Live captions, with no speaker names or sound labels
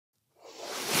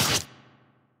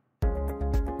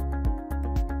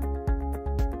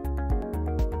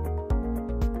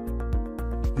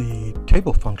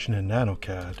Table function in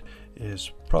nanoCAD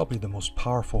is probably the most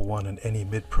powerful one in any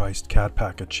mid-priced CAD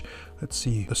package. Let's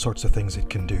see the sorts of things it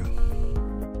can do.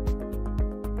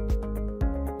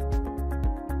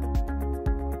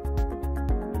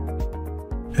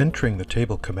 Entering the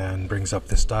table command brings up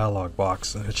this dialog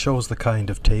box, and it shows the kind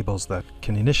of tables that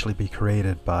can initially be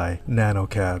created by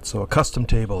nanoCAD. So a custom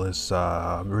table is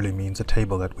really means a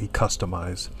table that we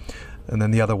customize. And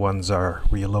then the other ones are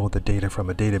where you load the data from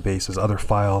a database as other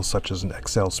files such as an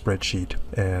Excel spreadsheet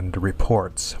and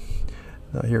reports.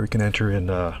 Now here we can enter in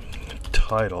a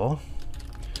title.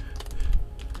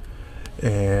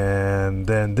 And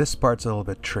then this part's a little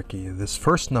bit tricky. This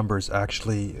first number is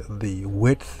actually the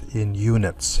width in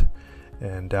units.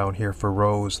 And down here for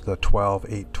rows, the 12,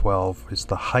 8, 12 is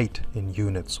the height in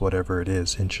units, whatever it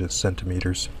is, inches,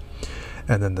 centimeters.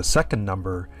 And then the second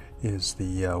number is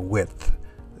the width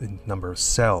in number of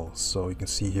cells. So you can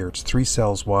see here it's 3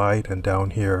 cells wide and down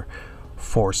here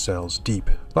 4 cells deep.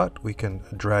 But we can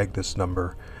drag this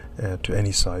number to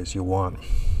any size you want.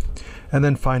 And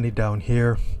then finally down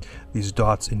here, these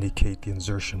dots indicate the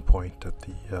insertion point at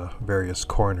the various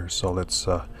corners. So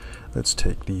let's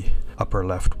take the upper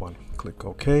left one. Click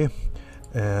OK,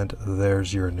 and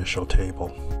there's your initial table.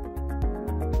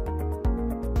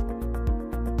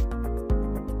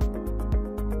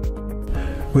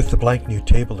 With the blank new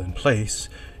table in place,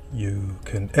 you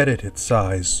can edit its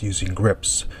size using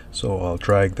grips. So I'll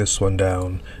drag this one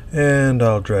down, and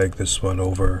I'll drag this one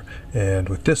over, and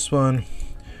with this one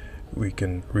we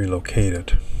can relocate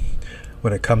it.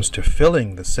 When it comes to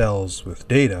filling the cells with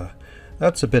data,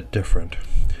 that's a bit different.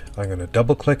 I'm going to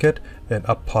double click it and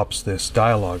up pops this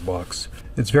dialog box.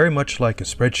 It's very much like a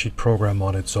spreadsheet program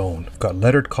on its own. You've got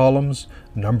lettered columns,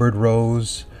 numbered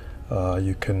rows,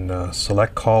 you can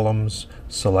select columns,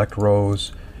 select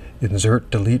rows, insert,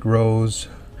 delete rows,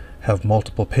 have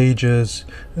multiple pages,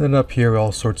 and then up here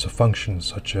all sorts of functions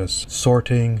such as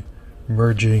sorting,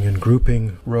 merging and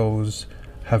grouping rows,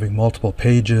 having multiple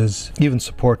pages, even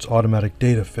supports automatic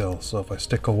data fill. So if I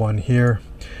stick a 1 here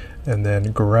and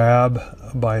then grab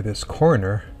by this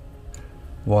corner,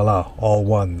 voila, all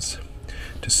ones.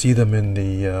 To see them in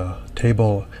the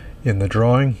table in the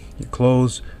drawing, you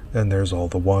close and there's all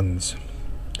the ones.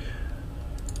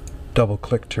 Double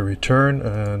click to return,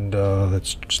 and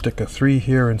let's stick a 3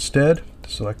 here instead.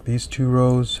 Select these 2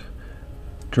 rows,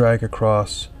 drag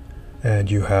across,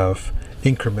 and you have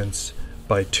increments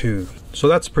by 2. So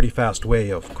that's a pretty fast way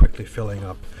of quickly filling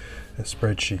up a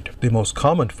spreadsheet. The most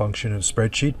common function in a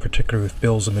spreadsheet, particularly with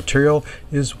bills of material,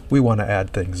 is we want to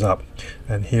add things up.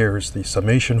 And here's the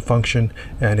summation function,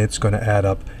 and it's going to add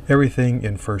up everything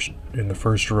in the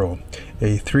first row,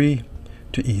 A3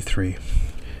 to E3.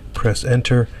 Press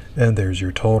enter, and there's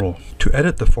your total. To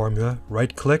edit the formula,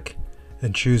 right click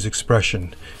and choose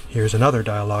expression. Here's another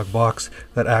dialog box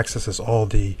that accesses all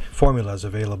the formulas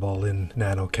available in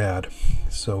nanoCAD.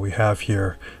 So we have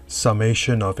here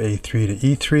summation of A3 to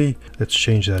E3. Let's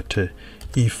change that to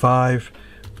E5,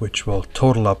 which will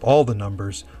total up all the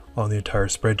numbers on the entire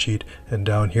spreadsheet. And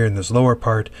down here in this lower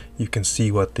part, you can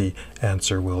see what the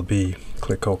answer will be.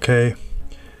 Click OK.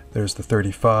 There's the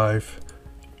 35.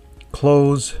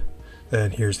 Close,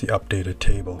 and here's the updated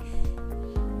table.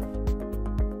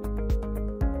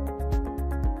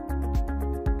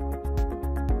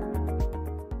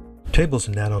 Tables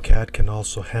in nanoCAD can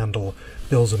also handle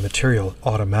bills of material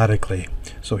automatically.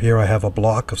 So here I have a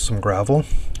block of some gravel.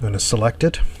 I'm going to select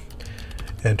it,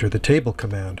 enter the table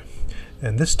command,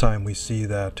 and this time we see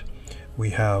that we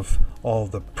have all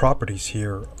the properties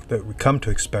here that we come to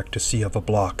expect to see of a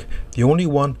block. The only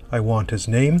one I want is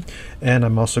name, and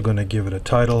I'm also going to give it a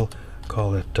title,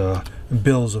 call it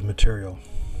bills of material.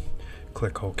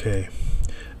 Click OK.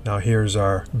 Now here's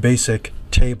our basic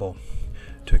table.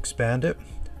 To expand it,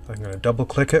 I'm going to double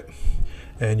click it,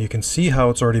 and you can see how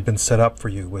it's already been set up for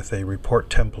you with a report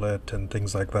template and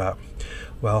things like that.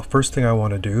 Well, first thing I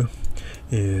want to do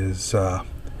is add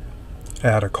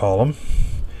a column,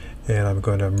 and I'm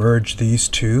going to merge these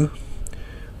two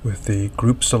with the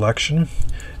group selection,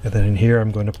 and then in here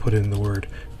I'm going to put in the word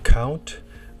count,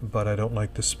 but I don't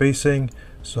like the spacing,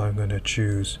 so I'm going to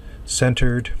choose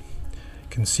centered. You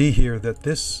can see here that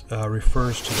this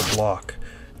refers to the block,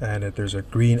 and there's a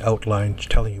green outline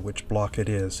telling you which block it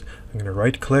is. I'm going to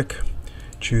right click,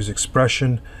 choose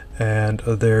expression, and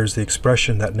there's the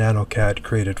expression that nanoCAD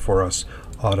created for us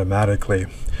automatically.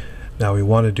 Now we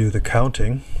want to do the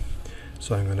counting,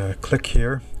 so I'm going to click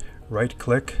here, right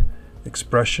click,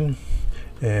 expression,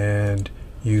 and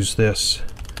use this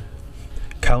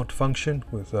count function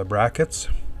with brackets,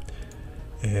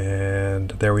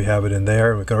 and there we have it in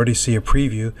there. We can already see a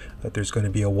preview that there's going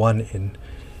to be a 1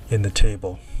 in the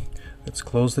table. Let's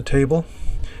close the table,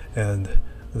 and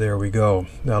there we go.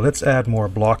 Now let's add more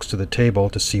blocks to the table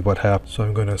to see what happens. So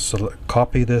I'm going to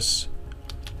copy this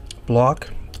block,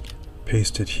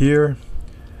 paste it here,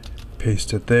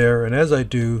 paste it there, and as I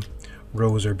do,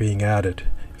 rows are being added.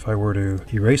 If I were to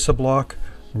erase a block,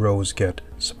 rows get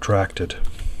subtracted.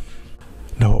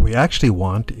 Now what we actually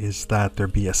want is that there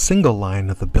be a single line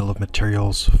of the bill of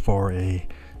materials for a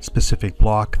specific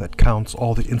block that counts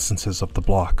all the instances of the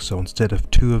block. So instead of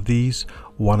 2 of these,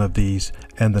 1 of these,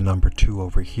 and the number 2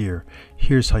 over here.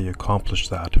 Here's how you accomplish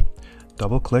that.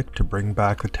 Double click to bring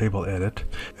back the table edit,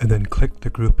 and then click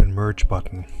the Group and Merge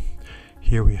button.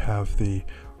 Here we have the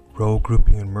Row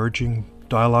Grouping and Merging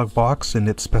dialog box, and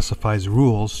it specifies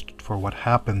rules for what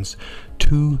happens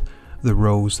to the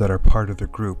rows that are part of the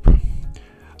group.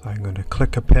 I'm going to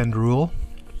click Append Rule,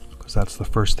 because that's the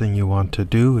first thing you want to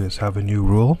do, is have a new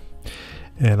rule.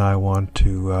 And I want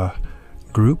to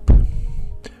group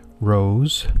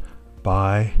rows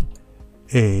by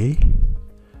A.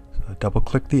 So I double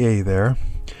click the A there,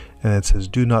 and it says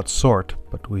do not sort,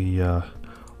 but we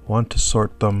want to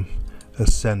sort them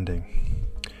ascending.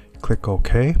 Click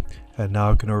OK, and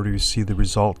now I can already see the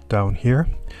result down here.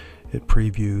 It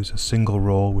previews a single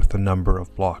row with the number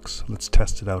of blocks. Let's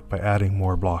test it out by adding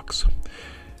more blocks.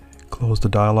 Close the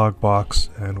dialog box,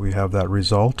 and we have that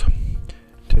result.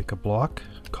 Take a block,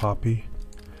 copy,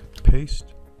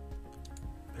 paste.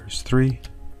 There's 3,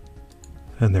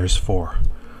 and there's 4.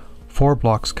 4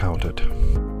 blocks counted.